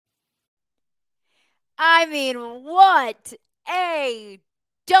I mean, what a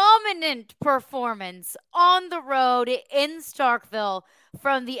dominant performance on the road in Starkville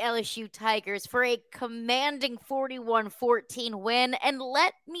from the LSU Tigers for a commanding 41-14 win. And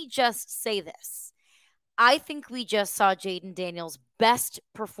let me just say this. I think we just saw Jayden Daniels' best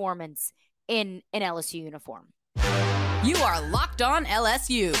performance in an LSU uniform. You are Locked On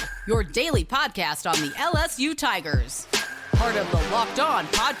LSU, your daily podcast on the LSU Tigers. Part of the Locked On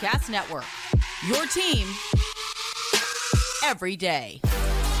Podcast Network. Your team every day.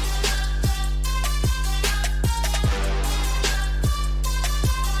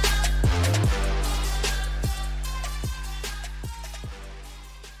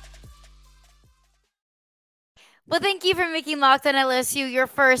 Well, thank you for making Locked On LSU your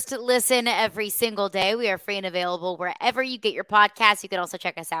first listen every single day. We are free and available wherever you get your podcasts. You can also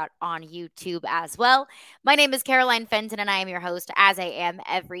check us out on YouTube as well. My name is Caroline Fenton, and I am your host, as I am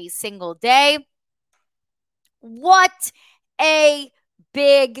every single day. What a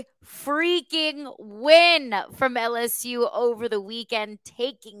big freaking win from LSU over the weekend,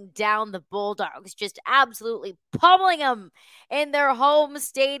 taking down the Bulldogs, just absolutely pummeling them in their home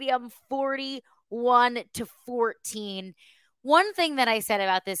stadium, 41-14. One thing that I said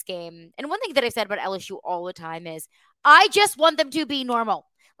about this game, and one thing that I've said about LSU all the time, is I just want them to be normal.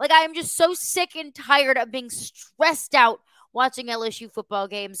 Like, I am just so sick and tired of being stressed out watching LSU football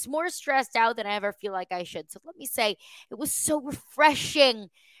games, more stressed out than I ever feel like I should. So let me say, it was so refreshing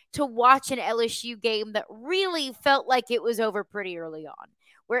to watch an LSU game that really felt like it was over pretty early on,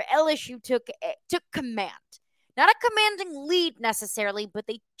 where LSU took command. Not a commanding lead necessarily, but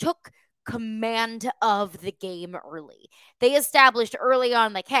they took command of the game early. They established early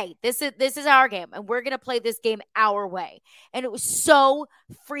on, like, hey, this is our game, and we're going to play this game our way. And it was so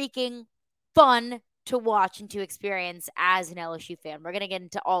freaking fun to watch and to experience as an LSU fan. We're going to get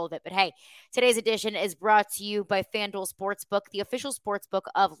into all of it. But hey, today's edition is brought to you by FanDuel Sportsbook, the official sportsbook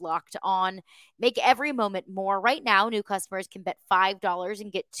of Locked On. Make every moment more. Right now, new customers can bet $5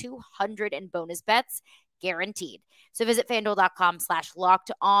 and get $200 in bonus bets guaranteed. So visit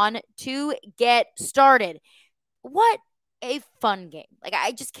FanDuel.com/locked-on to get started. What a fun game. Like,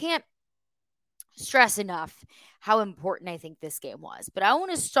 I just can't stress enough how important I think this game was. But I want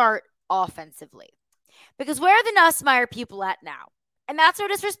to start offensively. Because where are the Nussmeier people at now? And that's no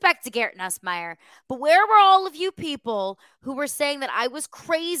disrespect to Garrett Nussmeier, but where were all of you people who were saying that I was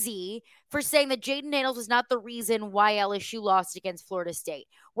crazy for saying that Jayden Daniels was not the reason why LSU lost against Florida State?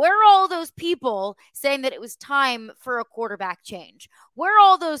 Where are all those people saying that it was time for a quarterback change? Where are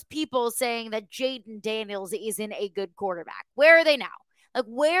all those people saying that Jayden Daniels isn't a good quarterback? Where are they now? Like,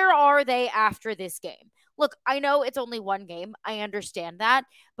 where are they after this game? Look, I know it's only one game. I understand that.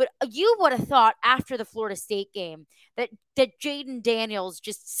 But you would have thought after the Florida State game that Jayden Daniels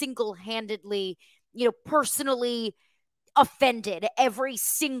just single-handedly, personally offended every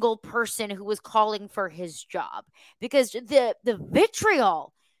single person who was calling for his job. Because the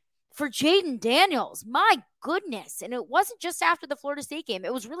vitriol for Jayden Daniels, my goodness. And it wasn't just after the Florida State game.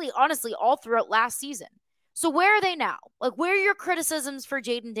 It was really, honestly, all throughout last season. So where are they now? Like, where are your criticisms for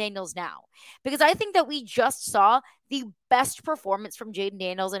Jayden Daniels now? Because I think that we just saw the best performance from Jayden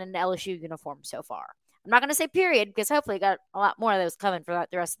Daniels in an LSU uniform so far. I'm not going to say period, because hopefully got a lot more of those coming for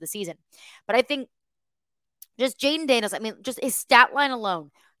the rest of the season. But I think just Jayden Daniels, just his stat line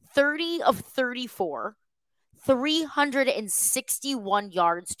alone, 30 of 34, 361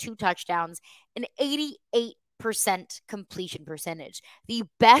 yards, 2 touchdowns, and 88% completion percentage. The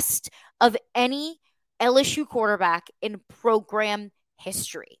best of any LSU quarterback in program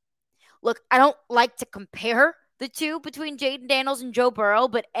history. Look, I don't like to compare the two between Jayden Daniels and Joe Burrow,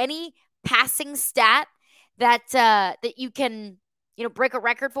 but any passing stat that you can, break a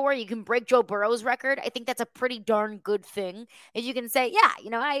record for, you can break Joe Burrow's record. I think that's a pretty darn good thing. And you can say,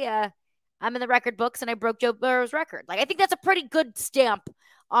 yeah, I'm in the record books and I broke Joe Burrow's record. Like, I think that's a pretty good stamp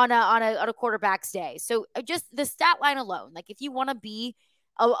on a quarterback's day. So just the stat line alone, like, if you want to be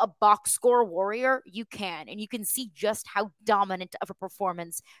a box score warrior, you can. And you can see just how dominant of a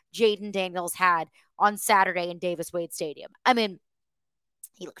performance Jayden Daniels had on Saturday in Davis-Wade Stadium. I mean,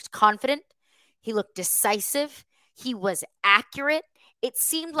 he looked confident. He looked decisive. He was accurate. It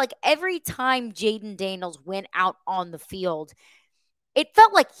seemed like every time Jayden Daniels went out on the field, it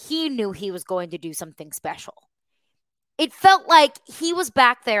felt like he knew he was going to do something special. It felt like he was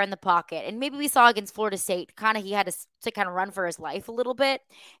back there in the pocket. And maybe we saw against Florida State, he had to kind of run for his life a little bit.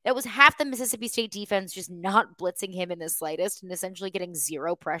 That was half the Mississippi State defense just not blitzing him in the slightest and essentially getting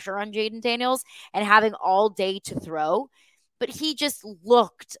zero pressure on Jayden Daniels and having all day to throw. but he just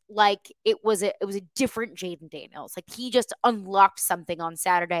looked like it was a different Jayden Daniels. Like he just unlocked something on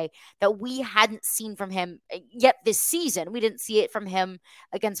Saturday that we hadn't seen from him yet this season. We didn't see it from him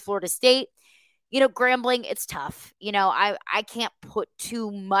against Florida State. Grambling, it's tough. I can't put too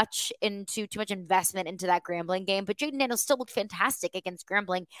much investment into that Grambling game, but Jayden Daniels still looked fantastic against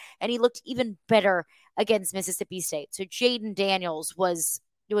Grambling, and he looked even better against Mississippi State. So Jayden Daniels was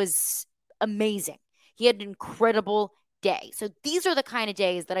amazing. He had an incredible day. So these are the kind of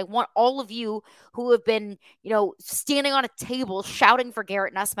days that I want all of you who have been, standing on a table shouting for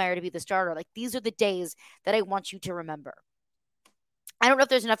Garrett Nussmeier to be the starter. Like these are the days that I want you to remember. I don't know if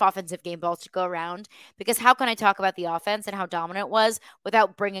there's enough offensive game balls to go around, because how can I talk about the offense and how dominant it was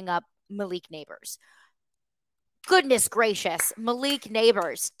without bringing up Malik Neighbors? Goodness gracious, Malik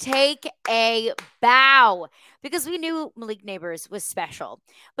Neighbors, take a bow, because we knew Malik Neighbors was special.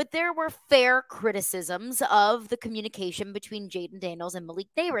 But there were fair criticisms of the communication between Jayden Daniels and Malik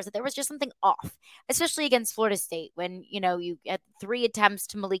Neighbors, that there was just something off, especially against Florida State when, you had 3 attempts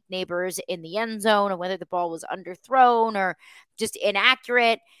to Malik Neighbors in the end zone, and whether the ball was underthrown or just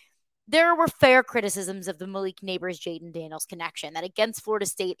inaccurate. There were fair criticisms of the Malik Neighbors Jayden Daniels connection, that against Florida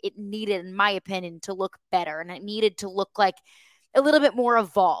State, it needed, in my opinion, to look better, and it needed to look like a little bit more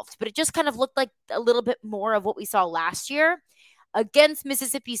evolved. But it just kind of looked like a little bit more of what we saw last year against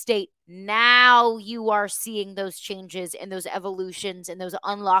Mississippi State. Now you are seeing those changes and those evolutions and those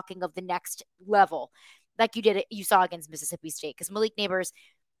unlocking of the next level, like you saw against Mississippi State. Because Malik Neighbors,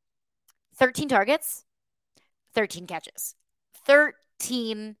 13 targets, 13 catches,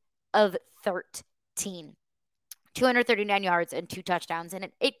 13 of 13, 239 yards and 2 touchdowns, and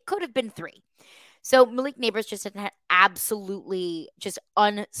it could have been 3. So Malik Neighbors just had an absolutely just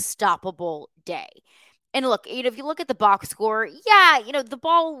unstoppable day. And look, if you look at the box score, the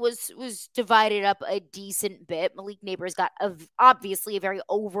ball was divided up a decent bit. Malik Neighbors got obviously a very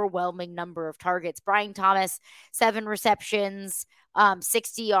overwhelming number of targets. Brian Thomas, 7 receptions,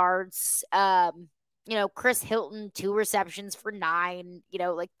 60 yards. Chris Hilton, 2 receptions for 9.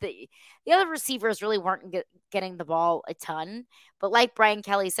 The other receivers really weren't getting the ball a ton. But like Brian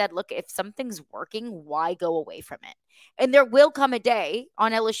Kelly said, look, if something's working, why go away from it? And there will come a day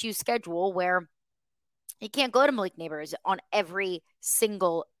on LSU's schedule where you can't go to Malik Neighbors on every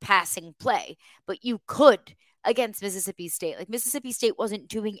single passing play, but you could against Mississippi State. Like Mississippi State wasn't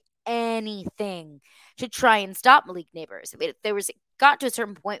doing anything to try and stop Malik Neighbors. I mean, got to a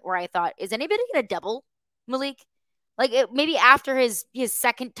certain point where I thought, is anybody going to double Malik? Like maybe after his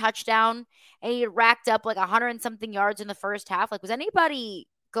second touchdown, and he had racked up like 100 and something yards in the first half. Like, was anybody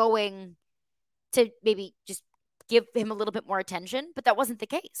going to maybe just give him a little bit more attention? But that wasn't the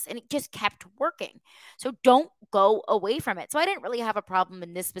case, and it just kept working. So don't go away from it. So I didn't really have a problem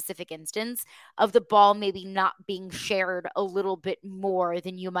in this specific instance of the ball maybe not being shared a little bit more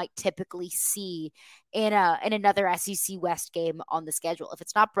than you might typically see in another SEC West game on the schedule. If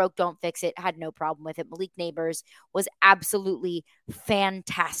it's not broke, don't fix it. Had no problem with it. Malik Neighbors was absolutely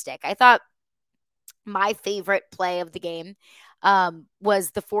fantastic. I thought my favorite play of the game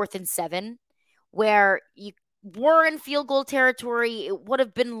was the 4th and 7, where you were in field goal territory. It would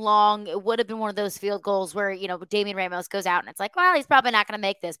have been long. It would have been one of those field goals where, Damian Ramos goes out and it's like, well, he's probably not going to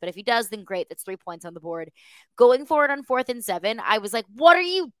make this. But if he does, then great. That's 3 points on the board. Going forward on 4th and 7, I was like, what are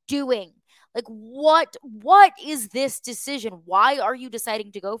you doing? Like, what is this decision? Why are you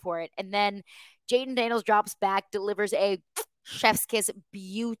deciding to go for it? And then Jayden Daniels drops back, delivers a chef's kiss,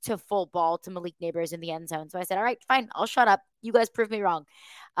 beautiful ball to Malik Neighbors in the end zone. So I said, all right, fine, I'll shut up. You guys prove me wrong.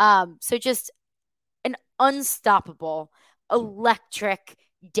 So just an unstoppable, electric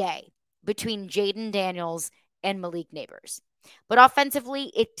day between Jayden Daniels and Malik Neighbors. But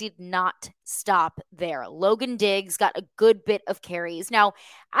offensively, it did not stop there. Logan Diggs got a good bit of carries. Now,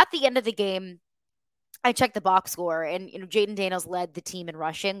 at the end of the game, I checked the box score, and Jayden Daniels led the team in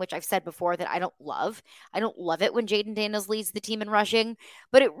rushing, which I've said before that I don't love. I don't love it when Jayden Daniels leads the team in rushing,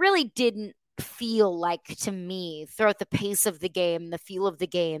 but it really didn't feel like, to me, throughout the pace of the game, the feel of the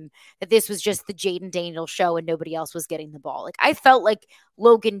game, that this was just the Jayden Daniels show and nobody else was getting the ball. Like, I felt like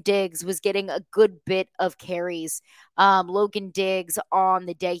Logan Diggs was getting a good bit of carries. Logan Diggs on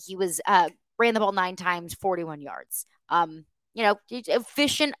the day, he was ran the ball 9 times, 41 yards.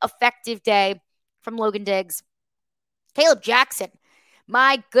 Efficient, effective day from Logan Diggs. Caleb Jackson.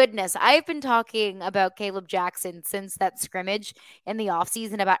 My goodness, I've been talking about Caleb Jackson since that scrimmage in the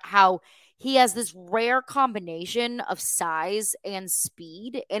offseason about how he has this rare combination of size and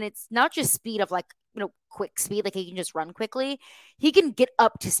speed. And it's not just speed of quick speed, like he can just run quickly. He can get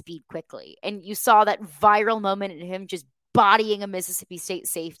up to speed quickly. And you saw that viral moment in him just bodying a Mississippi State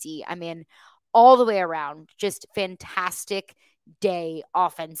safety. I mean, all the way around, just fantastic day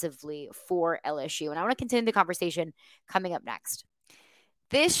offensively for LSU. And I want to continue the conversation coming up next.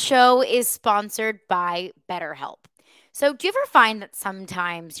 This show is sponsored by BetterHelp. So, do you ever find that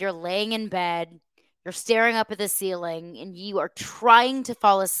sometimes you're laying in bed, you're staring up at the ceiling, and you are trying to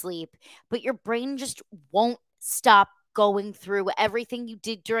fall asleep, but your brain just won't stop going through everything you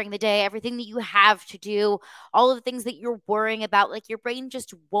did during the day, everything that you have to do, all of the things that you're worrying about? Like, your brain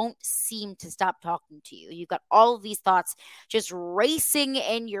just won't seem to stop talking to you. You've got all of these thoughts just racing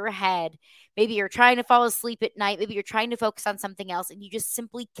in your head. Maybe you're trying to fall asleep at night. Maybe you're trying to focus on something else and you just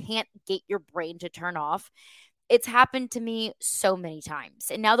simply can't get your brain to turn off. It's happened to me so many times.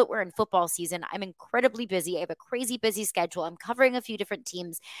 And now that we're in football season, I'm incredibly busy. I have a crazy busy schedule. I'm covering a few different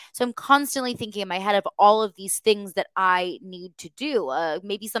teams. So I'm constantly thinking in my head of all of these things that I need to do.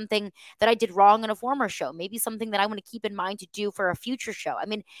 Maybe something that I did wrong in a former show. Maybe something that I want to keep in mind to do for a future show. I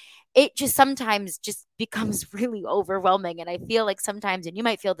mean, it just sometimes just becomes really overwhelming. And I feel like sometimes, and you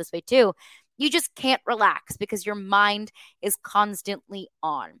might feel this way too, you just can't relax because your mind is constantly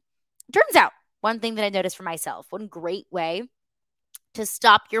on. Turns out, one thing that I noticed for myself, one great way to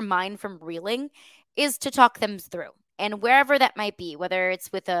stop your mind from reeling is to talk them through. And wherever that might be, whether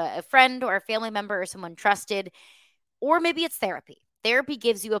it's with a friend or a family member or someone trusted, or maybe it's therapy. Therapy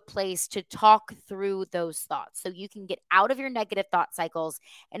gives you a place to talk through those thoughts so you can get out of your negative thought cycles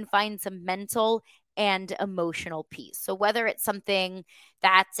and find some mental and emotional peace. So whether it's something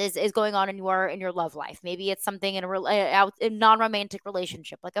that is going on in your love life, maybe it's something in a non-romantic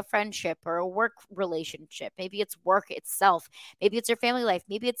relationship, like a friendship or a work relationship, maybe it's work itself, maybe it's your family life,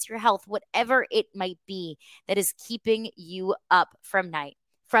 maybe it's your health, whatever it might be that is keeping you up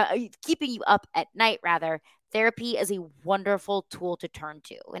keeping you up at night rather. Therapy is a wonderful tool to turn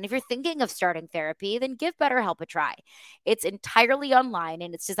to. And if you're thinking of starting therapy, then give BetterHelp a try. It's entirely online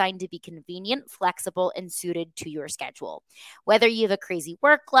and it's designed to be convenient, flexible, and suited to your schedule. Whether you have a crazy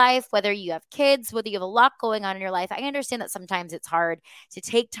work life, whether you have kids, whether you have a lot going on in your life, I understand that sometimes it's hard to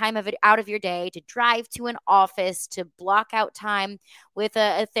take time out of your day to drive to an office, to block out time with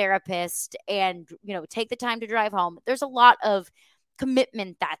a therapist and, take the time to drive home. There's a lot of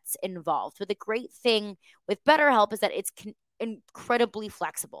commitment that's involved. But the great thing with BetterHelp is that it's incredibly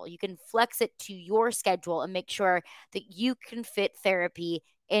flexible. You can flex it to your schedule and make sure that you can fit therapy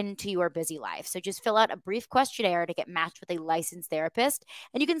into your busy life. So just fill out a brief questionnaire to get matched with a licensed therapist,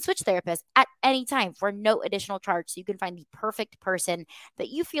 and you can switch therapists at any time for no additional charge so you can find the perfect person that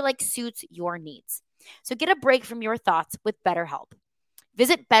you feel like suits your needs. So get a break from your thoughts with BetterHelp.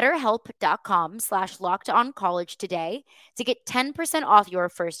 Visit betterhelp.com/lockedoncollege today to get 10% off your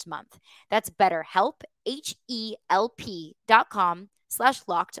first month. That's BetterHelp,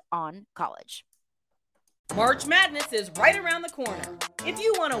 HELP.com/lockedoncollege. March Madness is right around the corner. If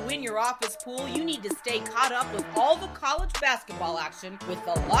you want to win your office pool, you need to stay caught up with all the college basketball action with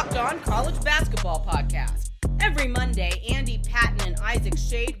the Locked On College Basketball Podcast. Every Monday, Andy Patton and Isaac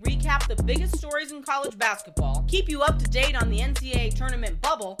Shade recap the biggest stories in college basketball, keep you up to date on the NCAA tournament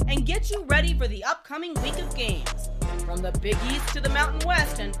bubble, and get you ready for the upcoming week of games. From the Big East to the Mountain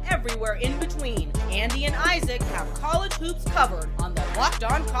West and everywhere in between, Andy and Isaac have college hoops covered on the Locked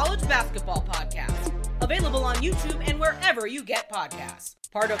On College Basketball Podcast. Available on YouTube and wherever you get podcasts.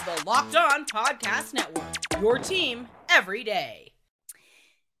 Part of the Locked On Podcast Network. Your team every day.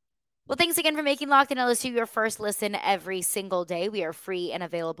 Well, thanks again for making Locked On LSU your first listen every single day. We are free and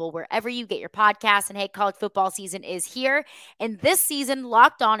available wherever you get your podcasts. And hey, college football season is here. And this season,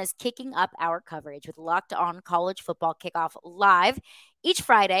 Locked On is kicking up our coverage with Locked On College Football Kickoff Live. Each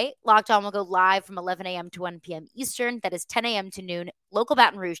Friday, Locked On will go live from 11 a.m. to 1 p.m. Eastern. That is 10 a.m. to noon, local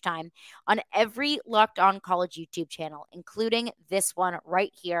Baton Rouge time, on every Locked On College YouTube channel, including this one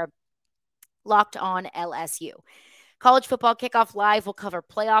right here, Locked On LSU. College Football Kickoff Live will cover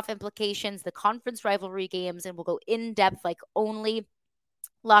playoff implications, the conference rivalry games, and will go in-depth like only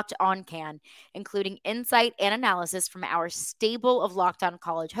Locked On can, including insight and analysis from our stable of Locked On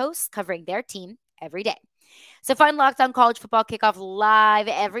College hosts covering their team every day. So find Locked On College Football Kickoff Live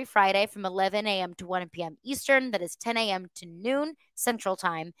every Friday from 11 a.m. to 1 p.m. Eastern. That is 10 a.m. to noon Central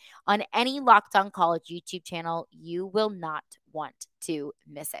Time on any Locked On College YouTube channel. You will not want to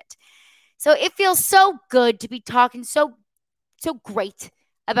miss it. So it feels so good to be talking so great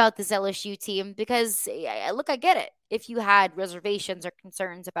about this LSU team because, look, I get it if you had reservations or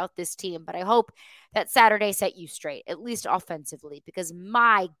concerns about this team, but I hope that Saturday set you straight, at least offensively, because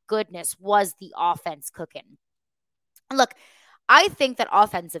my goodness, was the offense cooking. Look, I think that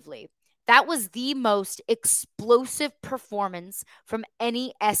offensively, that was the most explosive performance from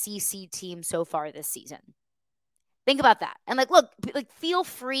any SEC team so far this season. Think about that. And look, feel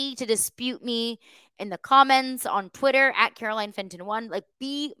free to dispute me in the comments on Twitter at Caroline Fenton 1.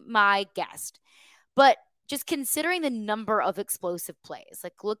 Be my guest. But just considering the number of explosive plays,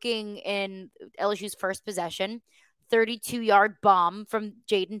 looking in LSU's first possession, 32-yard bomb from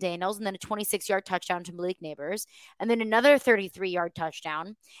Jayden Daniels, and then a 26-yard touchdown to Malik Neighbors, and then another 33-yard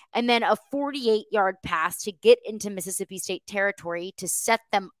touchdown, and then a 48-yard pass to get into Mississippi State territory to set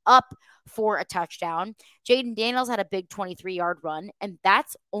them up for a touchdown. Jayden Daniels had a big 23-yard run, and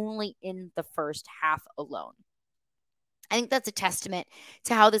that's only in the first half alone. I think that's a testament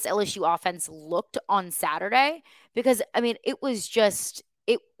to how this LSU offense looked on Saturday because, it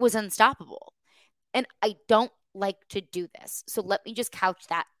was unstoppable. And I don't like to do this. So let me just couch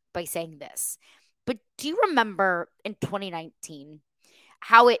that by saying this. But do you remember in 2019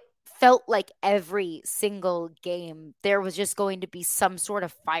 how it felt like every single game there was just going to be some sort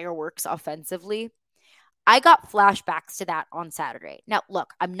of fireworks offensively? I got flashbacks to that on Saturday. Now,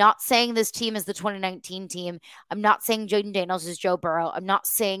 look, I'm not saying this team is the 2019 team. I'm not saying Jayden Daniels is Joe Burrow. I'm not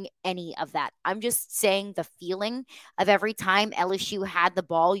saying any of that. I'm just saying the feeling of every time LSU had the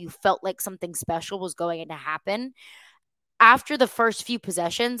ball, you felt like something special was going to happen. After the first few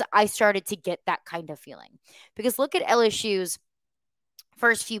possessions, I started to get that kind of feeling. Because look at LSU's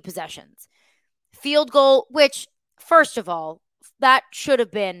first few possessions. Field goal, which, first of all, that should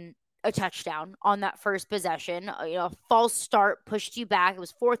have been a touchdown on that first possession. A false start pushed you back. It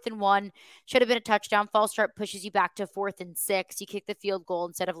was 4th and 1. Should have been a touchdown. False start pushes you back to 4th and 6. You kick the field goal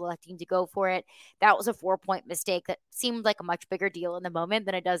instead of electing to go for it. That was a 4-point mistake that seemed like a much bigger deal in the moment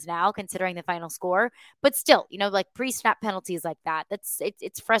than it does now, considering the final score. But still, pre-snap penalties like that,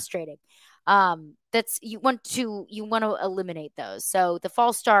 it's frustrating. You want to eliminate those. So the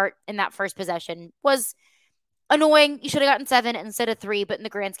false start in that first possession was annoying. You should have gotten 7 instead of 3, but in the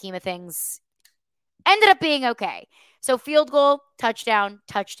grand scheme of things, ended up being okay. So field goal, touchdown,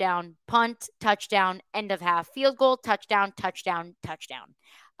 touchdown, punt, touchdown, end of half, field goal, touchdown, touchdown, touchdown.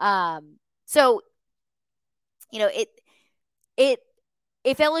 So if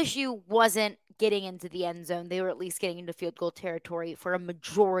LSU wasn't getting into the end zone, they were at least getting into field goal territory for a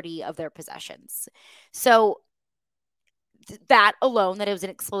majority of their possessions. So that alone, that it was an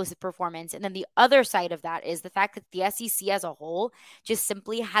explosive performance. And then the other side of that is the fact that the SEC as a whole just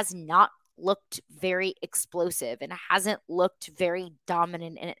simply has not looked very explosive and hasn't looked very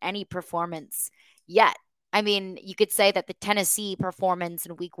dominant in any performance yet. You could say that the Tennessee performance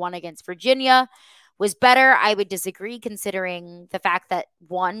in week 1 against Virginia was better. I would disagree, considering the fact that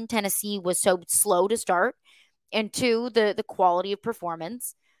 1, Tennessee was so slow to start, and 2, the quality of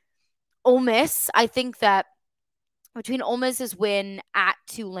performance. Ole Miss, I think that between Ole Miss's win at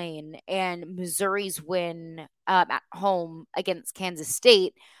Tulane and Missouri's win at home against Kansas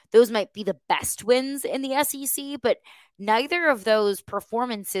State, those might be the best wins in the SEC, but neither of those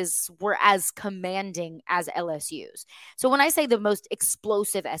performances were as commanding as LSU's. So when I say the most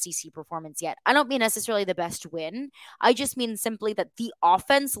explosive SEC performance yet, I don't mean necessarily the best win. I just mean simply that the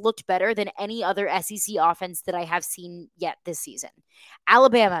offense looked better than any other SEC offense that I have seen yet this season.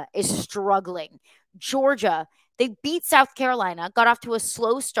 Alabama is struggling. Georgia, they beat South Carolina, got off to a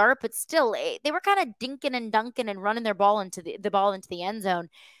slow start, but still, they were kind of dinking and dunking and running their ball into the end zone.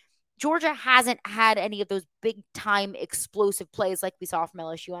 Georgia hasn't had any of those big-time explosive plays like we saw from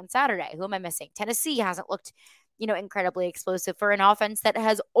LSU on Saturday. Who am I missing? Tennessee hasn't looked, incredibly explosive for an offense that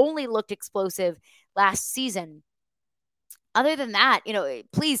has only looked explosive last season. Other than that,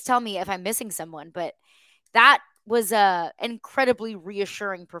 please tell me if I'm missing someone, but that was an incredibly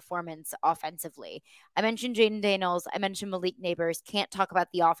reassuring performance offensively. I mentioned Jayden Daniels. I mentioned Malik Neighbors. Can't talk about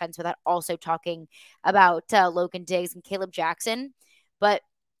the offense without also talking about Logan Diggs and Caleb Jackson. But,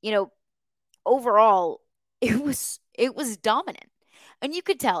 overall, it was dominant. And you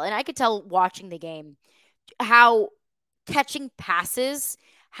could tell, and I could tell watching the game, how catching passes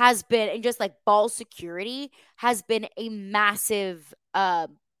has been, and just ball security has been a massive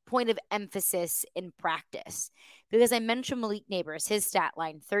point of emphasis in practice. Because I mentioned Malik Neighbors, his stat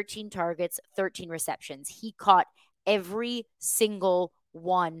line, 13 targets, 13 receptions. He caught every single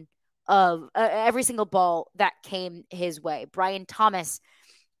one of every single ball that came his way. Brian Thomas,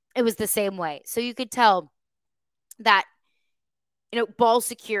 it was the same way. So you could tell that ball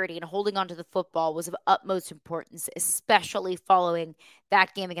security and holding onto the football was of utmost importance, especially following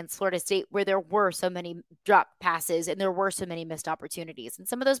that game against Florida State, where there were so many drop passes and there were so many missed opportunities. And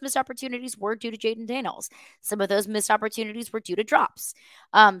some of those missed opportunities were due to Jayden Daniels. Some of those missed opportunities were due to drops.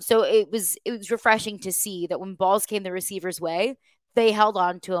 So it was refreshing to see that when balls came the receiver's way, they held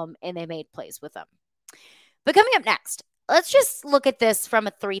on to them and they made plays with them. But coming up next, let's just look at this from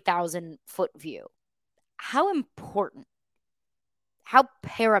a 3,000-foot view. how important, how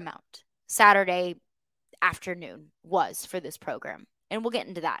paramount Saturday afternoon was for this program. And we'll get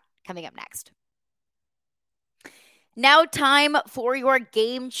into that coming up next. Now, time for your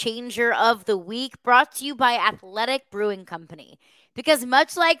game changer of the week, brought to you by Athletic Brewing Company. Because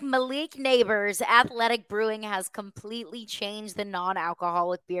much like Malik Neighbors, Athletic Brewing has completely changed the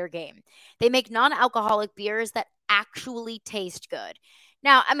non-alcoholic beer game. They make non-alcoholic beers that actually taste good.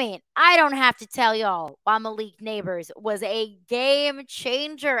 Now, I mean, I don't have to tell y'all why Malik Neighbors was a game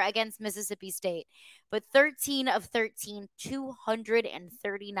changer against Mississippi State. But 13 of 13,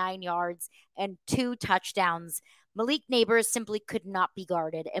 239 yards and 2 touchdowns. Malik Neighbors simply could not be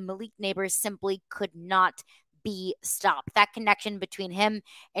guarded, and Malik Neighbors simply could not be stopped. That connection between him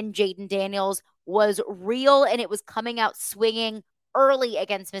and Jayden Daniels was real, and it was coming out swinging early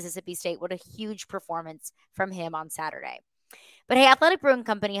against Mississippi State. What a huge performance from him on Saturday. But hey, Athletic Brewing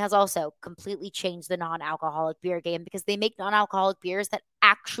Company has also completely changed the non-alcoholic beer game because they make non-alcoholic beers that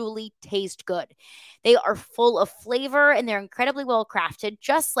actually taste good. They are full of flavor and they're incredibly well crafted,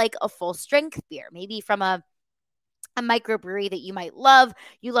 just like a full strength beer, maybe from a microbrewery that you might love.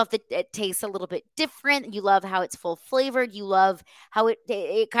 You love that it tastes a little bit different. You love how it's full flavored. You love how it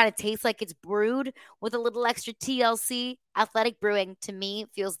kind of tastes like it's brewed with a little extra TLC. Athletic Brewing, to me,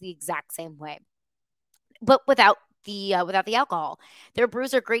 feels the exact same way, but without the alcohol. Their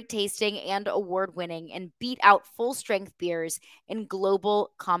brews are great tasting and award winning and beat out full strength beers in global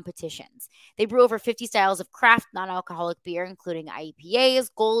competitions. They brew over 50 styles of craft non-alcoholic beer, including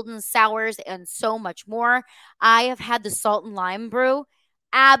IPAs, golden sours, and so much more. I have had the salt and lime brew.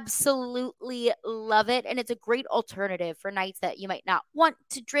 Absolutely love it. And it's a great alternative for nights that you might not want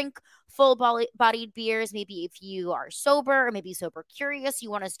to drink full bodied beers. Maybe if you are sober or maybe sober curious,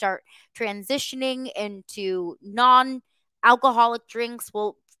 you want to start transitioning into non-alcoholic drinks.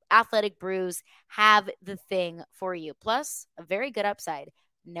 Well, Athletic Brews have the thing for you. Plus, a very good upside.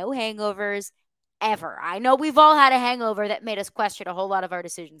 No hangovers ever. I know we've all had a hangover that made us question a whole lot of our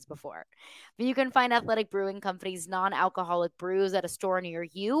decisions before. But you can find Athletic Brewing Company's non-alcoholic brews at a store near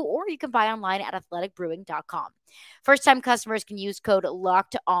you, or you can buy online at athleticbrewing.com. First-time customers can use code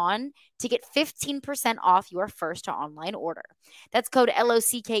LOCKEDON to get 15% off your first online order. That's code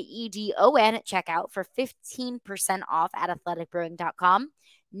LOCKEDON at checkout for 15% off at athleticbrewing.com.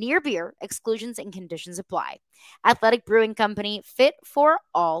 Near beer, exclusions and conditions apply. Athletic Brewing Company, fit for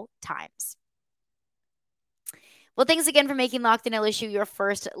all times. Well, thanks again for making Locked In LSU your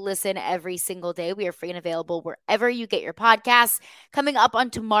first listen every single day. We are free and available wherever you get your podcasts. Coming up on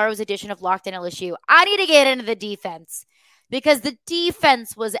tomorrow's edition of Locked In LSU, I need to get into the defense because the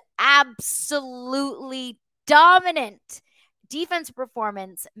defense was absolutely dominant. Defense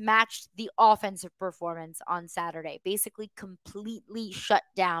performance matched the offensive performance on Saturday, basically completely shut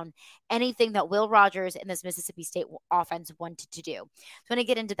down anything that Will Rogers and this Mississippi State offense wanted to do. So I'm going to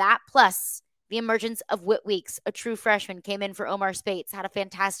get into that. Plus, the emergence of Whit Weeks, a true freshman, came in for Omar Spates, had a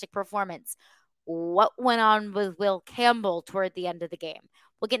fantastic performance. What went on with Will Campbell toward the end of the game?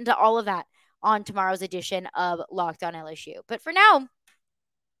 We'll get into all of that on tomorrow's edition of Locked On LSU. But for now,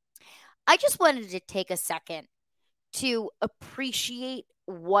 I just wanted to take a second to appreciate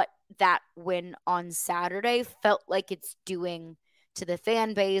what that win on Saturday felt like it's doing to the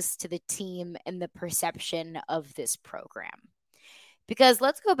fan base, to the team, and the perception of this program. Because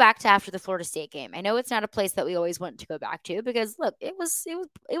let's go back to after the Florida State game. I know it's not a place that we always want to go back to because look, it was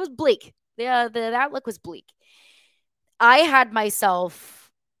bleak. The outlook was bleak. I had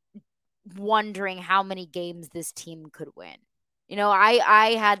myself wondering how many games this team could win. You know,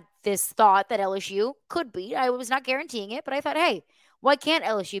 I had this thought that LSU could be. I was not guaranteeing it, but I thought, hey, why can't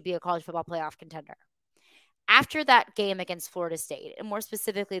LSU be a college football playoff contender? After that game against Florida State, and more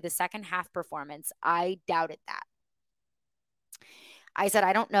specifically the second half performance, I doubted that. I said,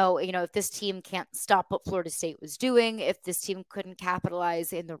 I don't know, if this team can't stop what Florida State was doing, if this team couldn't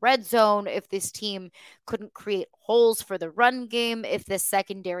capitalize in the red zone, if this team couldn't create holes for the run game, if the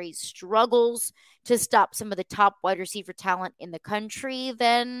secondary struggles to stop some of the top wide receiver talent in the country,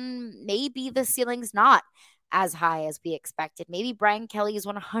 then maybe the ceiling's not as high as we expected. Maybe Brian Kelly is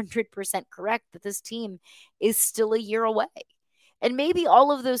 100% correct that this team is still a year away. And maybe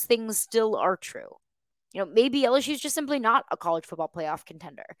all of those things still are true. Maybe LSU is just simply not a college football playoff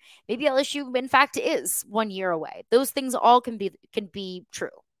contender. Maybe LSU, in fact, is 1 year away. Those things all can be true.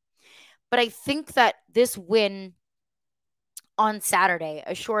 But I think that this win on Saturday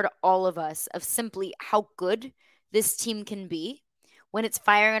assured all of us of simply how good this team can be when it's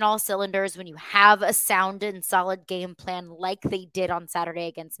firing on all cylinders, when you have a sound and solid game plan like they did on Saturday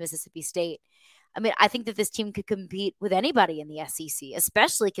against Mississippi State. I mean, I think that this team could compete with anybody in the SEC,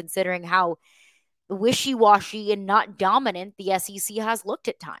 especially considering how wishy-washy and not dominant the SEC has looked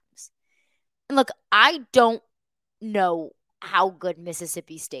at times. And look, I don't know how good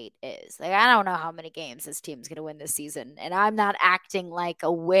Mississippi State is. Like, I don't know how many games this team's going to win this season. And I'm not acting like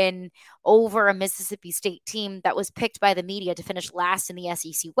a win over a Mississippi State team that was picked by the media to finish last in the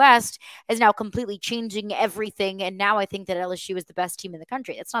SEC West is now completely changing everything. And now I think that LSU is the best team in the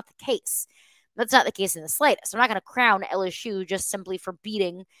country. That's not the case. That's not the case in the slightest. I'm not going to crown LSU just simply for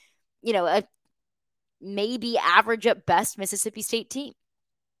beating, a maybe average at best Mississippi State team.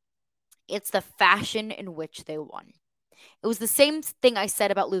 It's the fashion in which they won. It was the same thing I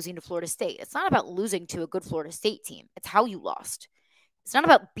said about losing to Florida State. It's not about losing to a good Florida State team. It's how you lost. It's not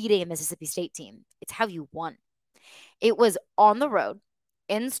about beating a Mississippi State team. It's how you won. It was on the road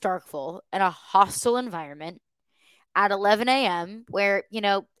in Starkville in a hostile environment at 11 a.m. where,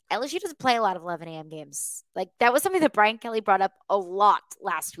 LSU doesn't play a lot of 11 a.m. games. Like, that was something that Brian Kelly brought up a lot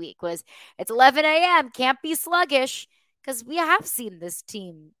last week was it's 11 a.m. Can't be sluggish, because we have seen this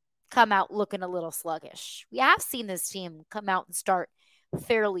team come out looking a little sluggish. We have seen this team come out and start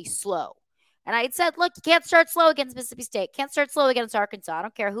fairly slow. And I had said, look, you can't start slow against Mississippi State. Can't start slow against Arkansas. I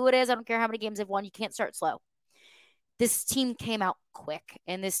don't care who it is. I don't care how many games they've won. You can't start slow. This team came out quick,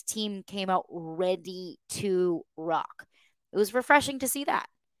 and this team came out ready to rock. It was refreshing to see that.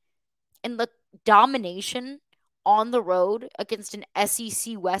 And the domination on the road against an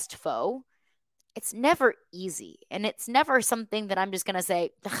SEC West foe, it's never easy. And it's never something that I'm just going to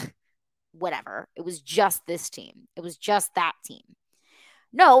say, whatever. It was just this team. It was just that team.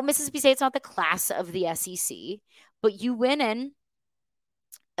 No, Mississippi State's not the class of the SEC, but you win in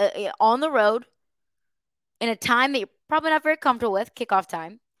on the road in a time that you're probably not very comfortable with, kickoff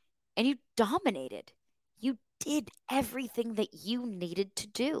time, and you dominated. You did everything that you needed to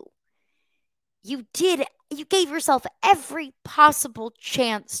do. You gave yourself every possible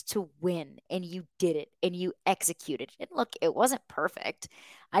chance to win, and you did it, and you executed. And look, it wasn't perfect.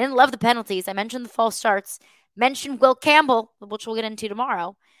 I didn't love the penalties. I mentioned the false starts, mentioned Will Campbell, which we'll get into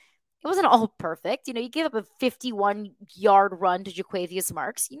tomorrow. It wasn't all perfect. You gave up a 51-yard run to Jaquavius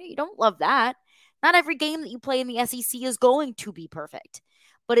Marks. You don't love that. Not every game that you play in the SEC is going to be perfect,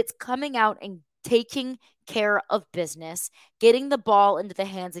 but it's coming out and taking care of business, getting the ball into the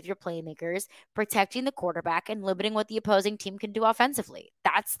hands of your playmakers, protecting the quarterback, and limiting what the opposing team can do offensively.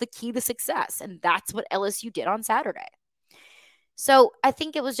 That's the key to success, and that's what LSU did on Saturday. So I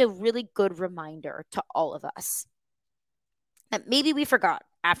think it was a really good reminder to all of us that maybe we forgot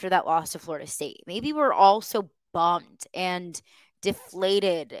after that loss to Florida State. Maybe we're all so bummed and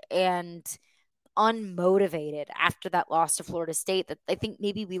deflated and unmotivated after that loss to Florida State that I think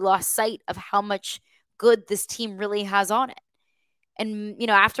maybe we lost sight of how much good this team really has on it. And,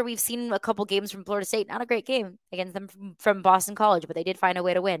 after we've seen a couple games from Florida State, not a great game against them from Boston College, but they did find a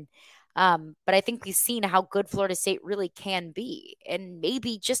way to win. But I think we've seen how good Florida State really can be. And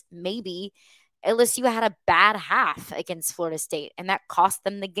maybe, just maybe, LSU had a bad half against Florida State, and that cost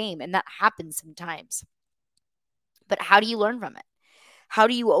them the game. And that happens sometimes. But how do you learn from it? How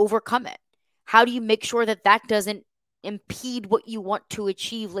do you overcome it? How do you make sure that that doesn't impede what you want to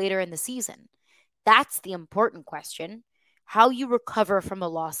achieve later in the season? That's the important question. How you recover from a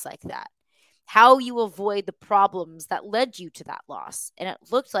loss like that. How you avoid the problems that led you to that loss. And it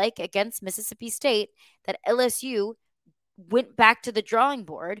looked like against Mississippi State that LSU went back to the drawing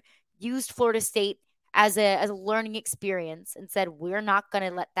board, used Florida State as a learning experience, and said, we're not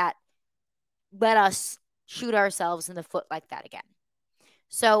going to let us shoot ourselves in the foot like that again.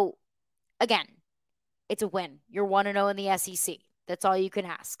 So, again, it's a win. You're 1-0 in the SEC. That's all you can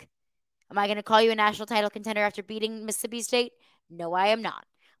ask. Am I going to call you a national title contender after beating Mississippi State? No, I am not.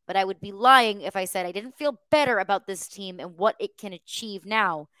 But I would be lying if I said I didn't feel better about this team and what it can achieve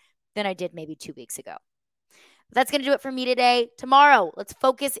now than I did maybe 2 weeks ago. That's going to do it for me today. Tomorrow, let's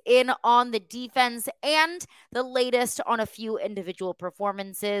focus in on the defense and the latest on a few individual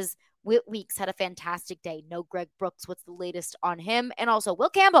performances. Whit Weeks had a fantastic day. No Greg Brooks. What's the latest on him? And also Will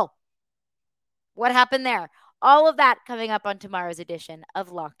Campbell. What happened there? All of that coming up on tomorrow's edition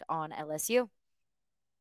of Locked On LSU.